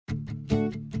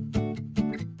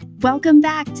Welcome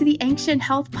back to the Ancient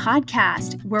Health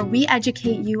Podcast, where we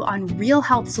educate you on real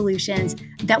health solutions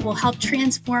that will help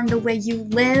transform the way you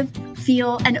live,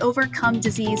 feel, and overcome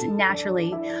disease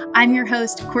naturally. I'm your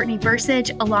host, Courtney Bursage,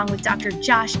 along with Dr.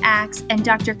 Josh Axe and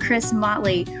Dr. Chris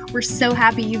Motley. We're so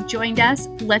happy you've joined us.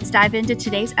 Let's dive into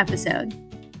today's episode.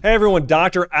 Hey everyone,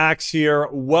 Dr. Axe here.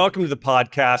 Welcome to the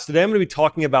podcast. Today I'm going to be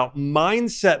talking about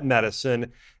mindset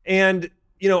medicine. And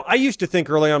I used to think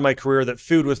early on in my career that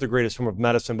food was the greatest form of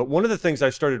medicine, but one of the things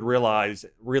I started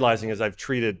realizing as I've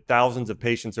treated thousands of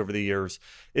patients over the years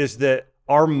is that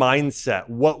our mindset,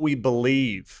 what we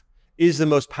believe, is the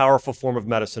most powerful form of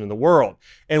medicine in the world.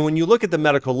 And when you look at the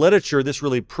medical literature, this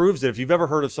really proves it. If you've ever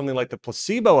heard of something like the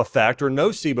placebo effect or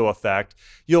nocebo effect,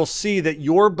 you'll see that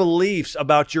your beliefs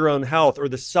about your own health or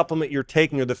the supplement you're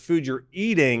taking or the food you're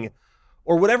eating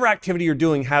or whatever activity you're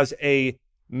doing has a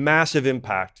massive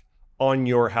impact on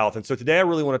your health. And so today I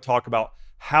really want to talk about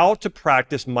how to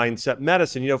practice mindset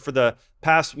medicine. For the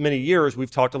past many years,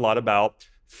 we've talked a lot about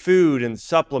food and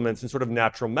supplements and sort of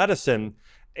natural medicine.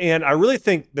 And I really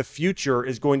think the future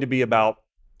is going to be about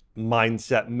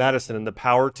mindset medicine and the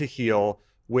power to heal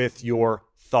with your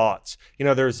thoughts.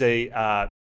 There's a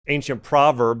ancient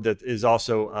proverb that is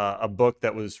also a book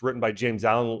that was written by James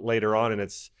Allen later on.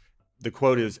 And the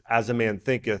quote is, "As a man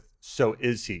thinketh, so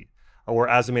is he." Or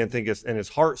as a man thinketh in his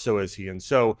heart, so is he. And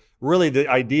so really the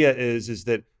idea is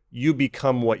that you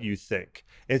become what you think.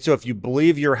 And so if you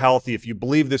believe you're healthy, if you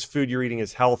believe this food you're eating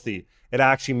is healthy, it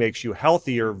actually makes you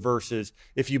healthier versus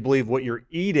if you believe what you're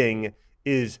eating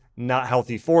is not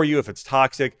healthy for you, if it's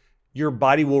toxic, your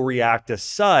body will react as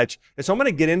such. And so I'm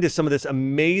going to get into some of this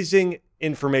amazing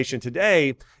information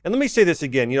today. And let me say this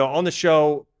again, on the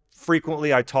show,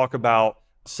 frequently I talk about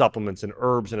supplements and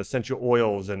herbs and essential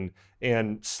oils and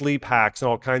sleep hacks and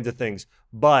all kinds of things.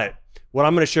 But what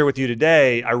I'm going to share with you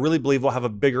today, I really believe will have a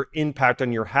bigger impact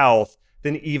on your health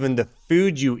than even the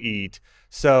food you eat.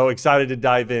 So excited to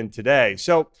dive in today.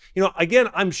 So, again,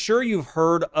 I'm sure you've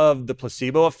heard of the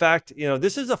placebo effect.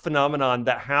 This is a phenomenon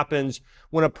that happens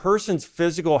when a person's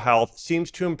physical health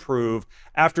seems to improve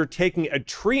after taking a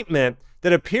treatment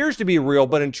that appears to be real,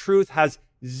 but in truth has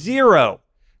zero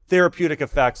therapeutic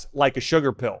effects like a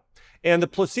sugar pill. And the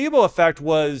placebo effect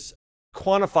was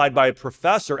quantified by a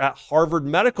professor at Harvard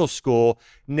Medical School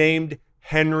named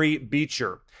Henry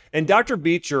Beecher. And Dr.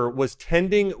 Beecher was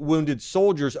tending wounded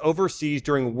soldiers overseas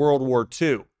during World War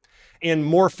II, and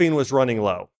morphine was running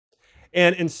low.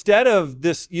 And instead of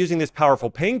using this powerful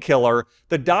painkiller,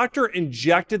 the doctor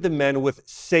injected the men with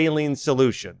saline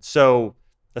solution. So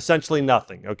essentially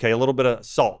nothing, a little bit of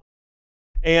salt.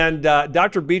 And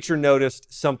Dr. Beecher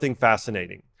noticed something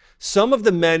fascinating. Some of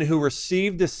the men who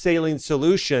received the saline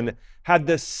solution had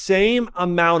the same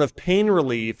amount of pain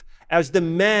relief as the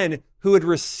men who had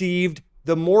received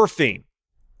the morphine.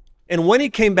 And when he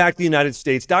came back to the United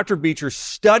States, Dr. Beecher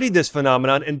studied this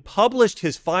phenomenon and published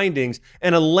his findings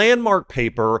in a landmark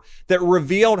paper that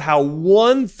revealed how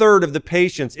 1/3 of the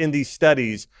patients in these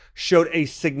studies showed a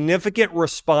significant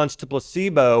response to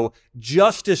placebo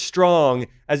just as strong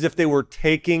as if they were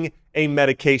taking a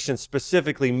medication,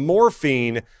 specifically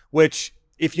morphine, which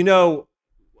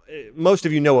most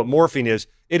of you know what morphine is.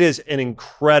 It is an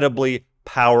incredibly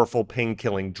powerful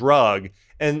pain-killing drug.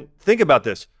 And think about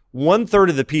this. 1/3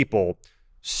 of the people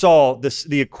saw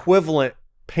the equivalent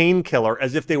painkiller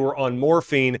as if they were on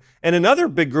morphine. And another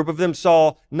big group of them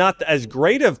saw not as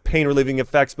great of pain relieving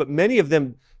effects, but many of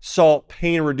them saw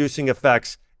pain reducing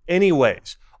effects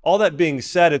anyways. All that being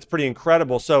said, it's pretty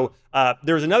incredible. So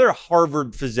there's another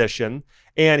Harvard physician,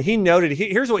 and he noted,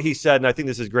 here's what he said, and I think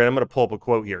this is great. I'm going to pull up a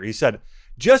quote here. He said,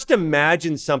 "Just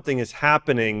imagine something is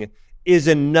happening is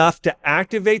enough to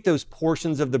activate those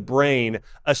portions of the brain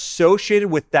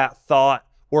associated with that thought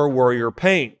or worry or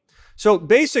pain." So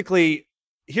basically,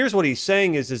 here's what he's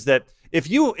saying is that if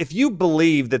you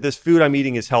believe that this food I'm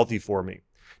eating is healthy for me,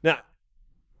 now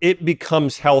it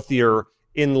becomes healthier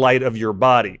in light of your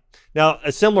body. Now,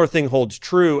 a similar thing holds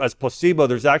true as placebo.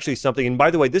 There's actually something, and by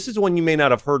the way, this is one you may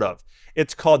not have heard of.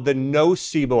 It's called the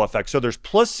nocebo effect. So there's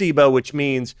placebo, which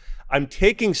means I'm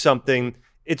taking something.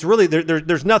 It's really,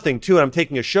 there's nothing to it. I'm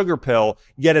taking a sugar pill,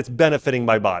 yet it's benefiting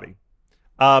my body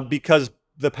because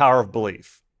the power of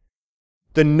belief.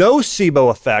 The nocebo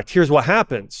effect, here's what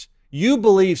happens. You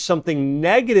believe something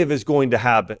negative is going to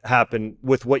happen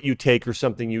with what you take or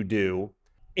something you do,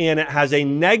 and it has a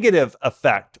negative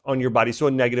effect on your body, so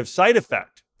a negative side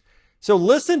effect. So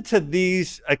listen to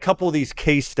a couple of these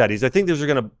case studies. I think these are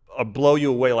going to blow you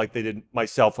away like they did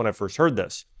myself when I first heard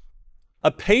this.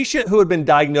 A patient who had been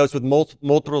diagnosed with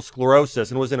multiple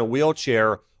sclerosis and was in a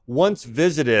wheelchair once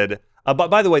visited,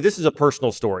 by the way, this is a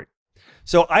personal story.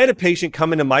 So I had a patient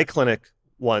come into my clinic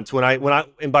once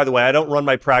and by the way, I don't run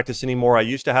my practice anymore. I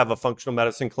used to have a functional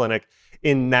medicine clinic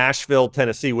in Nashville,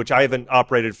 Tennessee, which I haven't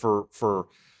operated for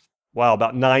wow,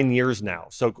 about 9 years now.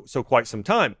 So quite some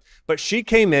time. But she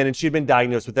came in and she'd been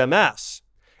diagnosed with MS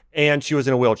and she was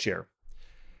in a wheelchair.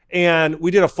 And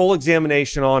we did a full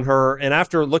examination on her. And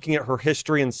after looking at her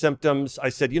history and symptoms, I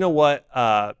said, you know what,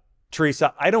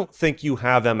 Teresa, I don't think you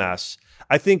have MS.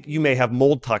 I think you may have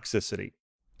mold toxicity.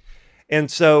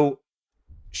 And so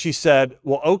she said,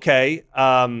 well, okay.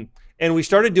 And we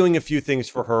started doing a few things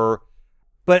for her.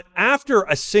 But after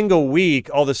a single week,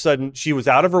 all of a sudden, she was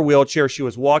out of her wheelchair. She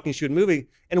was walking, she was moving.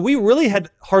 And we really had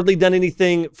hardly done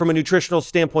anything from a nutritional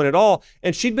standpoint at all.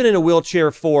 And she'd been in a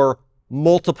wheelchair for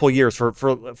multiple years,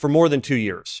 for more than 2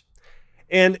 years.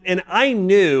 And I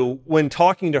knew when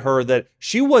talking to her that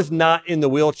she was not in the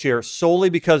wheelchair solely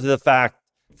because of the fact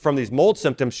from these mold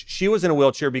symptoms. She was in a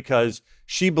wheelchair because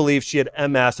she believed she had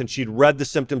MS and she'd read the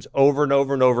symptoms over and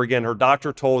over and over again. Her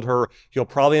doctor told her, you'll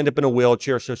probably end up in a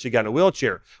wheelchair. So she got in a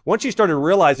wheelchair. Once she started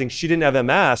realizing she didn't have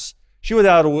MS, she was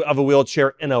out of a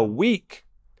wheelchair in a week.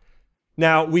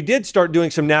 Now, we did start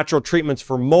doing some natural treatments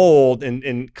for mold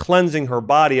and cleansing her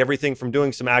body, everything from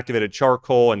doing some activated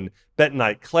charcoal and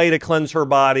bentonite clay to cleanse her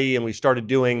body. And we started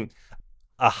doing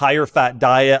a higher fat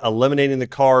diet, eliminating the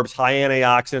carbs, high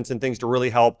antioxidants and things to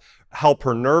really help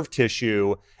her nerve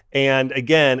tissue and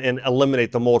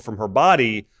eliminate the mold from her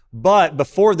body. But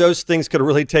before those things could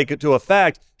really take it to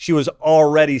effect, she was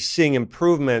already seeing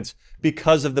improvements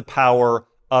because of the power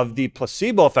of the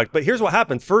placebo effect. But here's what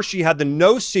happened. First, she had the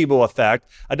nocebo effect.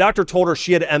 A doctor told her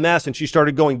she had MS and she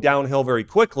started going downhill very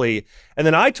quickly. And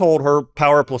then I told her,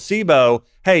 power of placebo,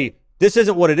 hey, this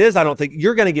isn't what it is. I don't think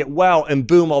you're going to get well. And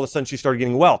boom, all of a sudden she started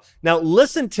getting well. Now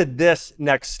listen to this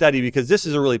next study because this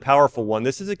is a really powerful one.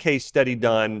 This is a case study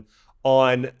done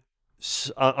on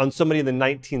somebody in the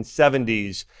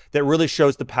 1970s that really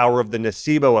shows the power of the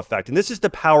nocebo effect. And this is the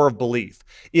power of belief.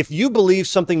 If you believe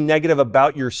something negative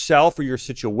about yourself or your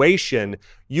situation,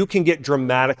 you can get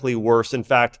dramatically worse. In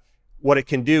fact, what it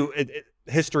can do,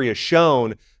 history has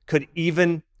shown, could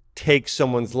even take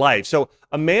someone's life. So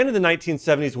a man in the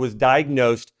 1970s was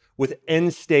diagnosed with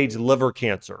end-stage liver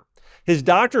cancer. His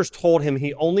doctors told him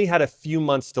he only had a few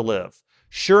months to live.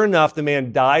 Sure enough, the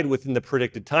man died within the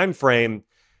predicted time frame.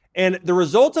 And the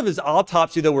results of his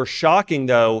autopsy, though, were shocking,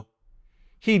 though.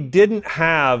 He didn't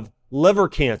have liver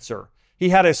cancer. He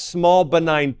had a small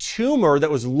benign tumor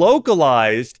that was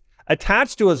localized,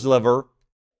 attached to his liver,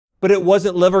 but it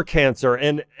wasn't liver cancer.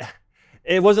 And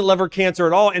it wasn't liver cancer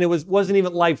at all. And it wasn't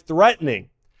even life-threatening.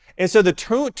 And so the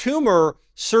tumor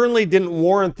certainly didn't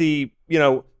warrant the,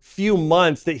 few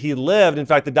months that he lived. In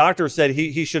fact, the doctor said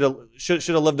he should have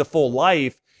lived a full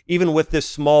life, even with this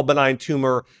small benign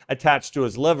tumor attached to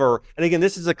his liver. And again,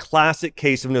 this is a classic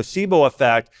case of nocebo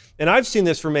effect. And I've seen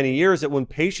this for many years, that when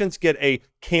patients get a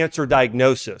cancer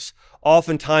diagnosis,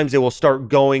 oftentimes they will start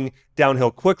going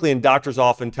downhill quickly. And doctors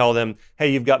often tell them,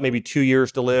 hey, you've got maybe 2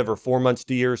 years to live or 4 months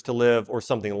to years to live or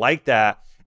something like that.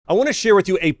 I want to share with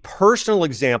you a personal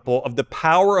example of the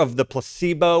power of the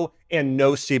placebo and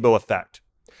nocebo effect.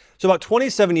 So about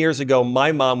 27 years ago,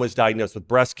 my mom was diagnosed with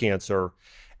breast cancer.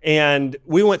 And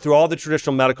we went through all the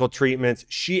traditional medical treatments.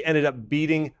 She ended up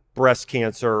beating breast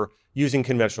cancer using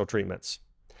conventional treatments.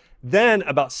 Then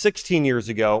about 16 years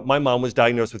ago, my mom was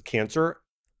diagnosed with cancer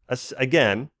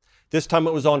again. This time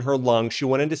it was on her lungs. She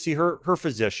went in to see her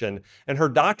physician, and her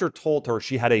doctor told her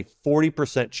she had a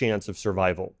 40% chance of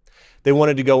survival. They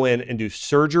wanted to go in and do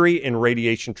surgery and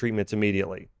radiation treatments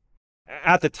immediately.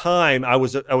 At the time, I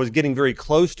was getting very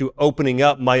close to opening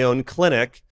up my own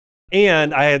clinic.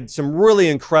 And I had some really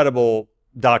incredible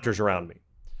doctors around me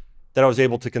that I was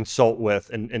able to consult with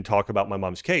and talk about my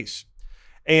mom's case.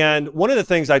 And one of the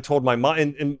things I told my mom,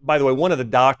 and by the way, one of the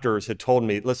doctors had told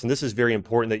me, listen, this is very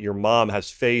important that your mom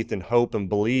has faith and hope and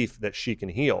belief that she can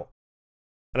heal.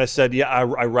 And I said, yeah,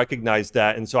 I recognize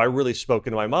that. And so I really spoke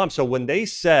to my mom. So when they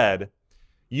said,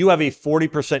 you have a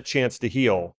 40% chance to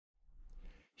heal,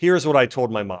 here's what I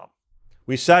told my mom.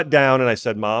 We sat down and I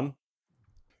said, Mom,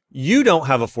 you don't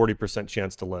have a 40%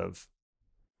 chance to live.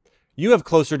 You have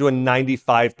closer to a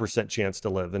 95% chance to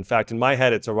live. In fact, in my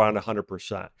head, it's around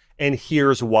 100%. And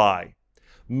here's why.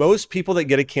 Most people that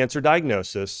get a cancer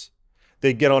diagnosis,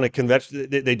 they get on a convention,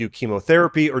 they do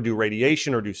chemotherapy or do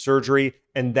radiation or do surgery,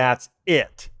 and that's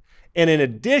it. And in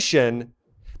addition,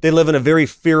 they live in a very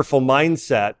fearful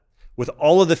mindset with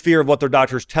all of the fear of what their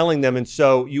doctor's telling them. And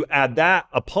so you add that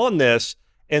upon this.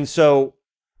 And so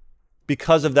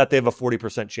because of that, they have a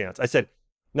 40% chance. I said,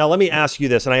 now let me ask you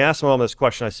this. And I asked my mom this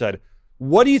question. I said,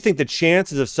 what do you think the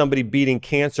chances of somebody beating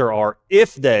cancer are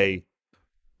if they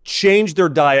change their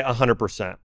diet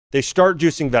 100%. They start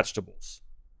juicing vegetables.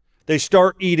 They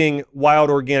start eating wild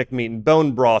organic meat and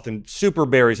bone broth and super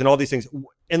berries and all these things.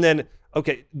 And then,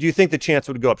 okay, do you think the chance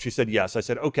would go up? She said, yes. I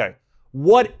said, okay,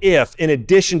 what if in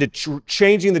addition to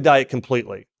changing the diet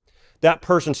completely, that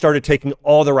person started taking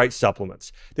all the right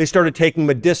supplements? They started taking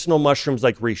medicinal mushrooms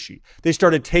like reishi. They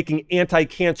started taking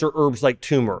anti-cancer herbs like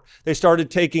turmeric. They started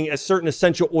taking a certain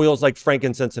essential oils like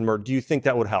frankincense and myrrh. Do you think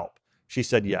that would help? She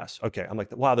said, yes. Okay. I'm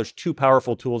like, wow, there's 2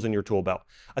 powerful tools in your tool belt.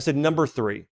 I said, number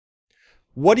 3,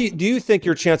 what do you think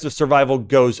your chance of survival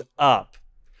goes up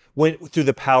through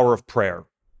the power of prayer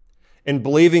and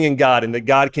believing in God and that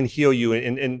God can heal you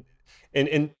and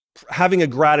having a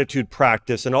gratitude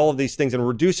practice and all of these things and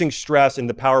reducing stress and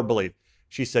the power of belief?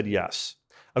 She said, yes.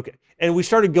 Okay. And we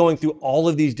started going through all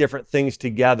of these different things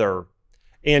together.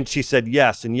 And she said,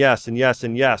 yes, and yes, and yes,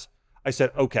 and yes. I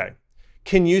said, okay.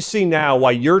 Can you see now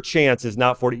why your chance is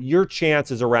not 40? Your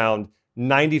chance is around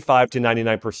 95 to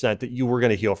 99% that you were going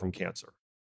to heal from cancer.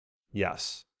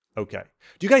 Yes. Okay.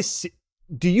 Do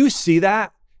you see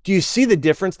that? Do you see the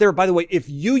difference there? By the way, if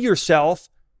you yourself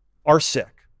are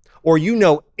sick or you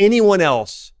know anyone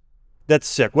else that's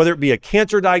sick, whether it be a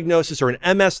cancer diagnosis or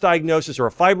an MS diagnosis or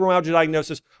a fibromyalgia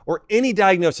diagnosis or any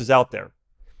diagnosis out there,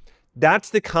 that's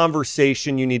the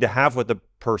conversation you need to have with the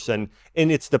person.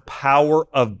 And it's the power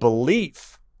of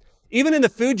belief. Even in the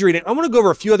food you're eating, I want to go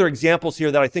over a few other examples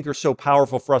here that I think are so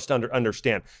powerful for us to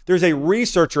understand. There's a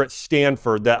researcher at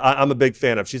Stanford that I'm a big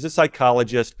fan of. She's a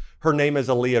psychologist. Her name is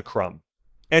Aaliyah Crum.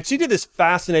 And she did this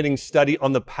fascinating study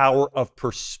on the power of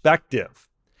perspective.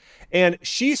 And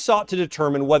she sought to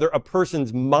determine whether a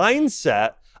person's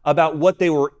mindset about what they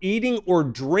were eating or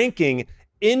drinking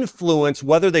influenced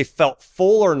whether they felt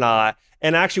full or not,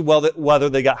 and actually whether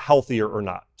they got healthier or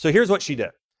not. So here's what she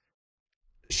did.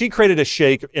 She created a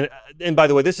shake. And by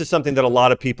the way, this is something that a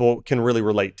lot of people can really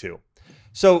relate to.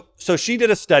 So she did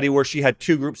a study where she had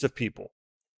 2 groups of people.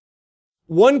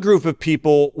 One group of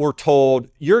people were told,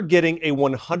 you're getting a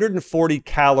 140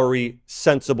 calorie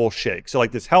sensible shake. So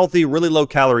like this healthy, really low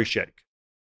calorie shake.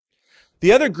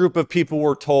 The other group of people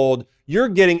were told, you're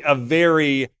getting a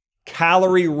very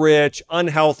calorie rich,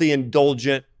 unhealthy,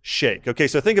 indulgent shake. Okay,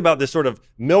 so think about this sort of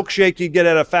milkshake you get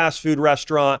at a fast food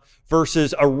restaurant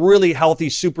versus a really healthy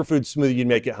superfood smoothie you'd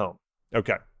make at home.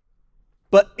 Okay.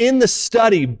 But in the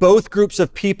study, both groups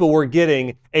of people were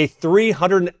getting a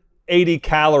 380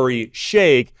 calorie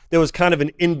shake that was kind of an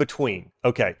in-between.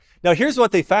 Okay. Now here's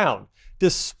what they found.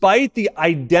 Despite the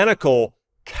identical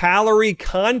calorie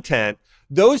content,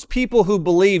 those people who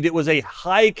believed it was a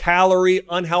high calorie,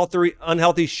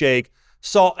 unhealthy shake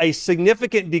saw a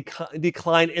significant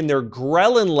decline in their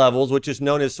ghrelin levels, which is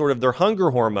known as sort of their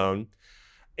hunger hormone,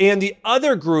 and the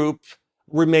other group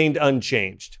remained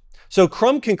unchanged. So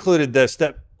Crum concluded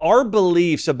that our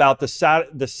beliefs about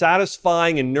the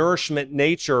satisfying and nourishment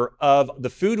nature of the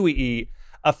food we eat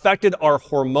affected our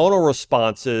hormonal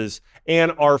responses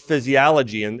and our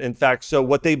physiology. And in fact, so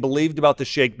what they believed about the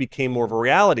shake became more of a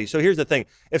reality. So here's the thing.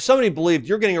 If somebody believed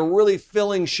you're getting a really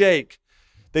filling shake,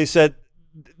 they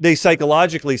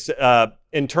psychologically,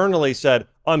 internally said,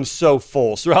 I'm so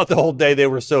full. So throughout the whole day, they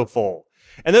were so full.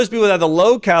 And those people that had the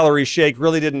low calorie shake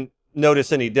really didn't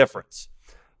notice any difference.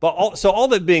 But so all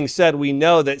that being said, we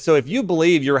know that, so if you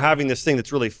believe you're having this thing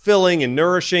that's really filling and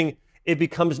nourishing, it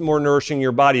becomes more nourishing in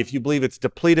your body. If you believe it's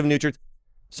depletive of nutrients.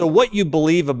 So what you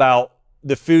believe about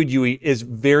the food you eat is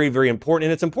very, very important.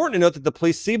 And it's important to note that the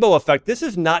placebo effect, this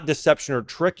is not deception or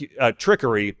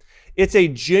trickery. It's a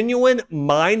genuine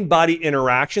mind-body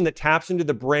interaction that taps into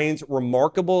the brain's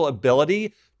remarkable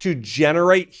ability to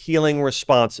generate healing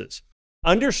responses.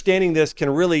 Understanding this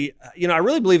can really, I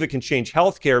really believe it can change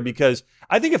healthcare, because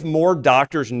I think if more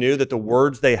doctors knew that the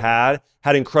words they had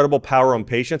incredible power on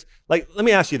patients, like, let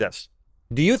me ask you this.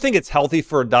 Do you think it's healthy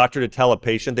for a doctor to tell a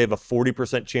patient they have a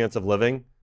 40% chance of living?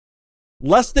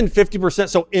 Less than 50%.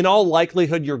 So in all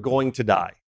likelihood, you're going to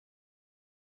die.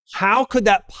 How could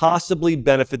that possibly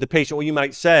benefit the patient? Well, you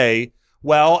might say,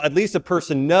 well, at least the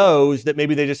person knows that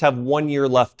maybe they just have 1 year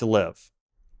left to live.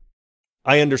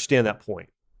 I understand that point.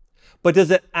 But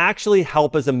does it actually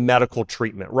help as a medical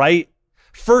treatment, right?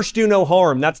 First, do no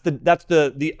harm. That's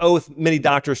the oath many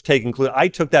doctors take, including I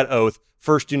took that oath.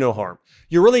 First, do no harm.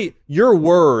 Your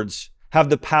words have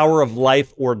the power of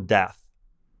life or death.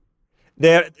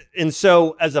 And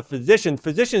so as a physician,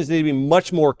 physicians need to be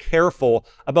much more careful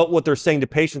about what they're saying to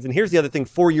patients. And here's the other thing,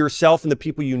 for yourself and the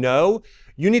people you know,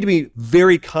 you need to be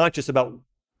very conscious about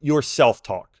your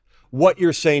self-talk, what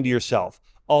you're saying to yourself.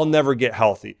 I'll never get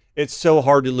healthy. It's so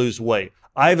hard to lose weight.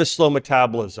 I have a slow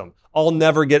metabolism. I'll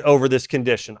never get over this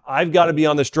condition. I've got to be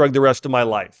on this drug the rest of my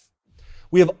life.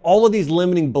 We have all of these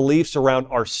limiting beliefs around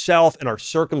ourself and our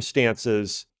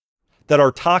circumstances that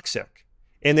are toxic,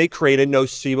 and they create a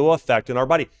nocebo effect in our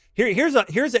body. Here's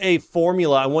a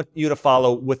formula I want you to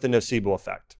follow with the nocebo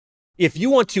effect. If you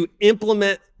want to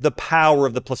implement the power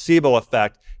of the placebo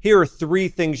effect, here are 3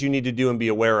 things you need to do and be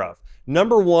aware of.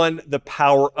 Number 1, the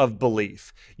power of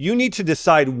belief. You need to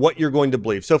decide what you're going to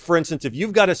believe. So for instance, if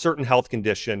you've got a certain health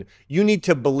condition, you need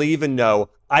to believe and know,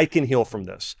 I can heal from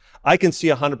this. I can see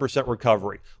 100%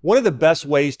 recovery. One of the best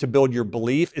ways to build your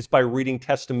belief is by reading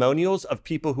testimonials of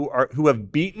people who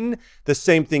have beaten the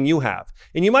same thing you have.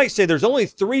 And you might say, there's only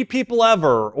 3 people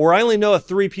ever, or I only know of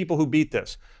 3 people who beat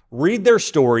this. Read their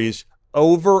stories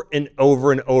over and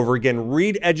over and over again.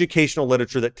 Read educational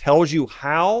literature that tells you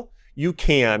how you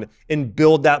can and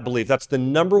build that belief. That's the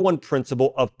number 1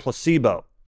 principle of placebo.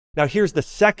 Now, here's the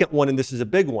second one, and this is a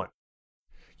big one.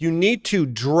 You need to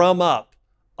drum up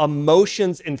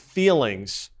emotions and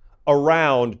feelings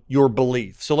around your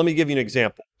belief. So let me give you an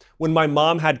example. When my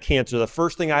mom had cancer, the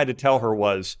first thing I had to tell her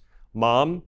was,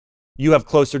 Mom, you have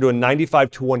closer to a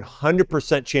 95 to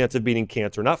 100% chance of beating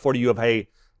cancer. Not 40, you have a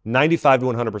 95 to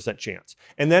 100% chance.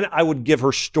 And then I would give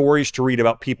her stories to read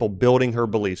about people building her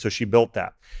belief. So she built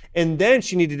that. And then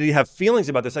she needed to have feelings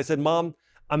about this. I said, Mom,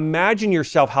 imagine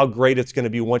yourself how great it's going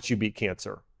to be once you beat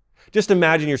cancer. Just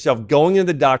imagine yourself going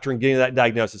into the doctor and getting that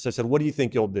diagnosis. I said, what do you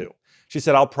think you'll do? She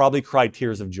said, I'll probably cry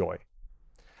tears of joy.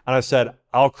 And I said,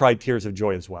 I'll cry tears of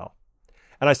joy as well.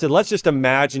 And I said, let's just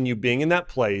imagine you being in that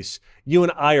place. You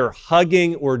and I are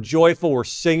hugging, we're joyful, we're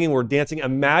singing, we're dancing.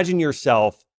 Imagine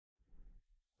yourself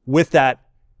with that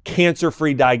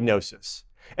cancer-free diagnosis.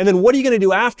 And then what are you going to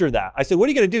do after that? I said, what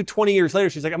are you going to do 20 years later?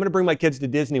 She's like, I'm going to bring my kids to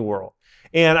Disney World.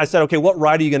 And I said, okay, what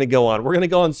ride are you going to go on? We're going to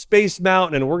go on Space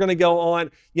Mountain, and we're going to go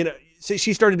on, so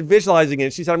she started visualizing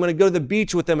it. She said, I'm going to go to the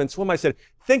beach with them and swim. I said,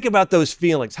 think about those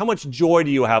feelings. How much joy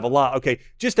do you have? A lot. Okay,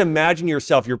 just imagine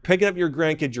yourself. You're picking up your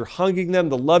grandkids, you're hugging them,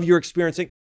 the love you're experiencing.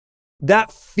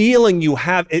 That feeling you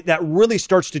have, that really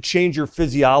starts to change your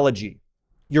physiology,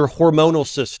 your hormonal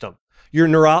system, your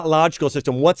neurological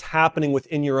system, what's happening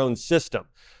within your own system.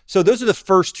 So those are the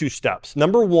first 2 steps.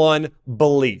 Number 1,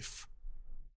 belief.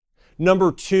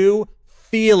 Number 2,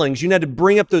 feelings. You need to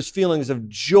bring up those feelings of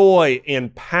joy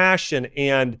and passion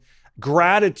and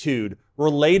gratitude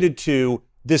related to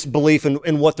this belief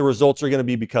and what the results are going to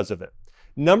be because of it.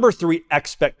 Number 3,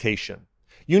 expectation.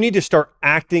 You need to start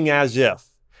acting as if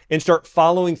and start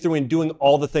following through and doing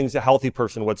all the things a healthy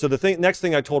person would. So the next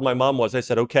thing I told my mom was, I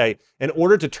said, okay, in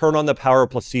order to turn on the power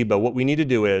of placebo, what we need to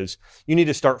do is you need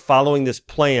to start following this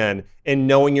plan and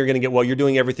knowing you're going to get well. You're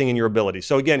doing everything in your ability.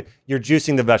 So again, you're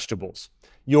juicing the vegetables.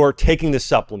 You're taking the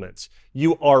supplements.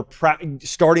 You are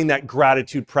starting that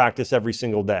gratitude practice every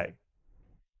single day.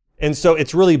 And so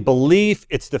it's really belief,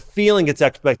 it's the feeling, it's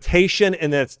expectation,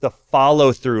 and then it's the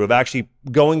follow through of actually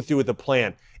going through with the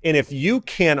plan. And if you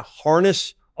can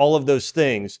harness all of those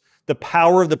things, the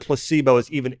power of the placebo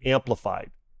is even amplified.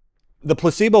 The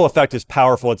placebo effect is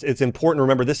powerful. It's important to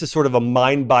remember this is sort of a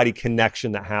mind-body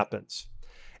connection that happens.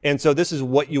 And so this is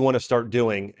what you want to start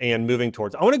doing and moving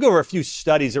towards. I want to go over a few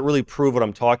studies that really prove what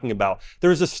I'm talking about.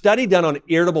 There's a study done on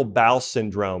irritable bowel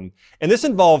syndrome, and this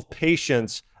involved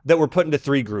patients that were put into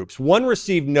 3 groups. One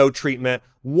received no treatment.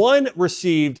 One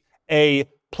received a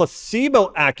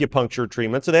placebo acupuncture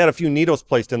treatment. So they had a few needles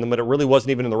placed in them, but it really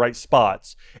wasn't even in the right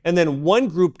spots. And then one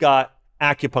group got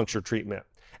acupuncture treatment.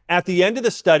 At the end of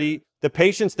the study, the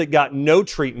patients that got no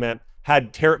treatment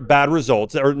had bad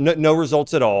results or no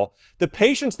results at all. The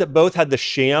patients that both had the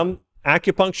sham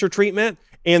acupuncture treatment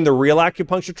and the real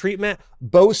acupuncture treatment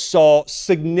both saw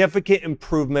significant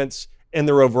improvements in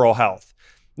their overall health.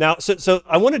 Now, so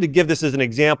I wanted to give this as an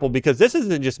example because this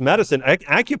isn't just medicine.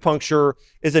 Acupuncture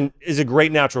is a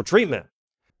great natural treatment.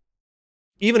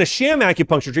 Even a sham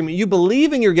acupuncture treatment, you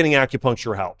believing you're getting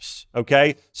acupuncture helps,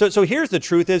 okay? So here's the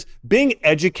truth is being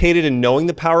educated and knowing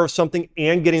the power of something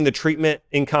and getting the treatment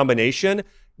in combination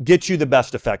gets you the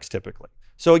best effects typically.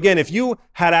 So again, if you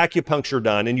had acupuncture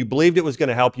done and you believed it was going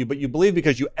to help you, but you believed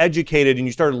because you educated and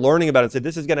you started learning about it and said,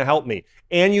 this is going to help me,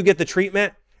 and you get the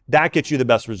treatment, that gets you the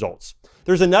best results.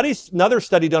 There's another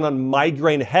study done on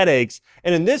migraine headaches.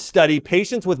 And in this study,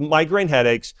 patients with migraine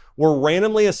headaches were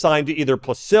randomly assigned to either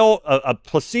a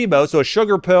placebo, so a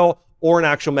sugar pill, or an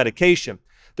actual medication.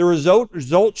 The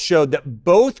results showed that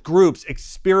both groups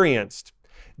experienced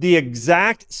the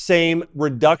exact same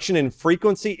reduction in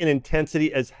frequency and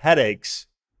intensity as headaches.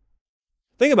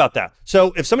 Think about that.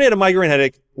 So if somebody had a migraine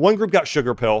headache, one group got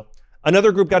sugar pill,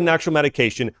 another group got an actual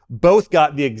medication, both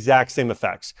got the exact same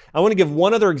effects. I want to give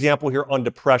one other example here on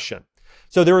depression.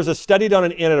 So there was a study done on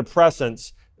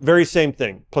antidepressants, very same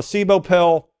thing, placebo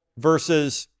pill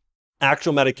versus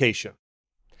actual medication.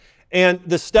 And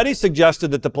the study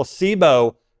suggested that the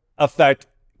placebo effect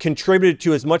contributed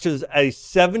to as much as a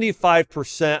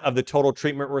 75% of the total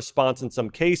treatment response in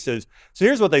some cases. So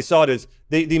here's what they saw is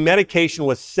the medication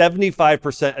was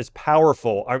 75% as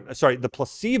powerful. The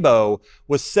placebo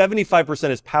was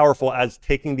 75% as powerful as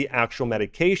taking the actual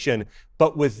medication,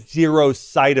 but with zero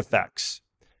side effects.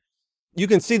 You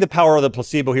can see the power of the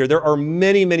placebo here. There are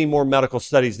many, many more medical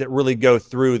studies that really go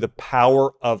through the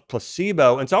power of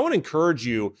placebo. And so I want to encourage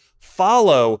you,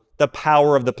 follow the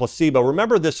power of the placebo.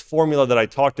 Remember this formula that I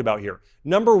talked about here.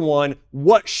 Number one,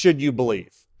 what should you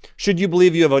believe? Should you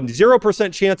believe you have a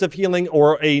 0% chance of healing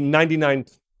or a 99%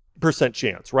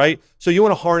 chance, right? So you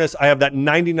want to harness, I have that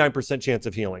 99% chance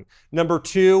of healing. Number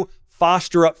two,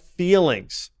 foster up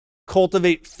feelings.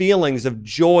 Cultivate feelings of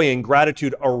joy and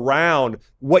gratitude around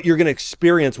what you're going to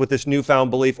experience with this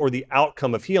newfound belief or the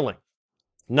outcome of healing.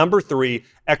 Number three,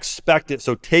 expect it.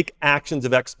 So take actions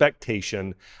of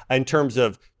expectation in terms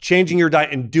of changing your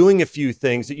diet and doing a few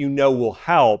things that you know will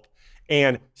help,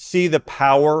 and see the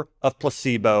power of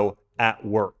placebo at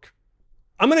work.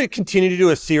 I'm going to continue to do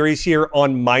a series here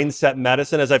on mindset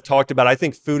medicine. As I've talked about, I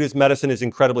think food as medicine is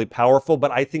incredibly powerful,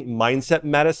 but I think mindset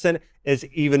medicine is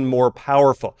even more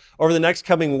powerful. Over the next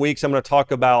coming weeks, I'm going to talk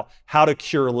about how to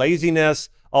cure laziness.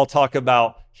 I'll talk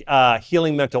about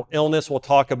healing mental illness. We'll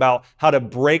talk about how to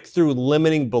break through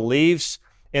limiting beliefs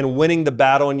and winning the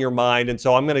battle in your mind. And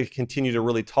so I'm going to continue to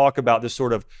really talk about this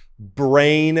sort of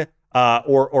brain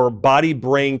or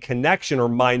body-brain connection or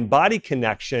mind-body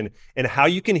connection and how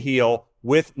you can heal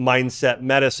with mindset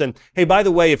medicine. Hey, by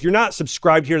the way, if you're not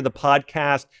subscribed here to the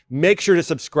podcast, make sure to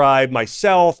subscribe.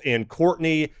 Myself and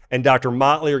Courtney and Dr.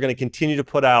 Motley are going to continue to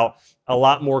put out a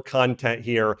lot more content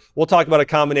here. We'll talk about a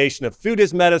combination of food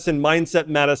as medicine, mindset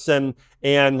medicine,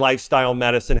 and lifestyle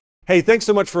medicine. Hey, thanks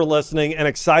so much for listening, and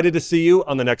excited to see you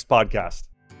on the next podcast.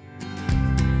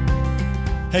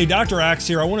 Hey, Dr. Axe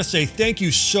here. I want to say thank you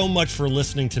so much for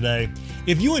listening today.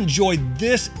 If you enjoyed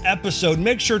this episode,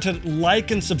 make sure to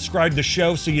like and subscribe to the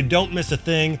show so you don't miss a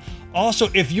thing. Also,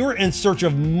 if you're in search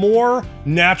of more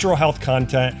natural health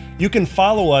content, you can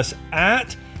follow us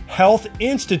at Health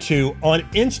Institute on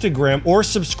Instagram or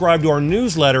subscribe to our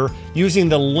newsletter using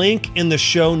the link in the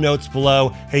show notes below.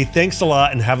 Hey, thanks a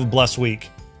lot and have a blessed week.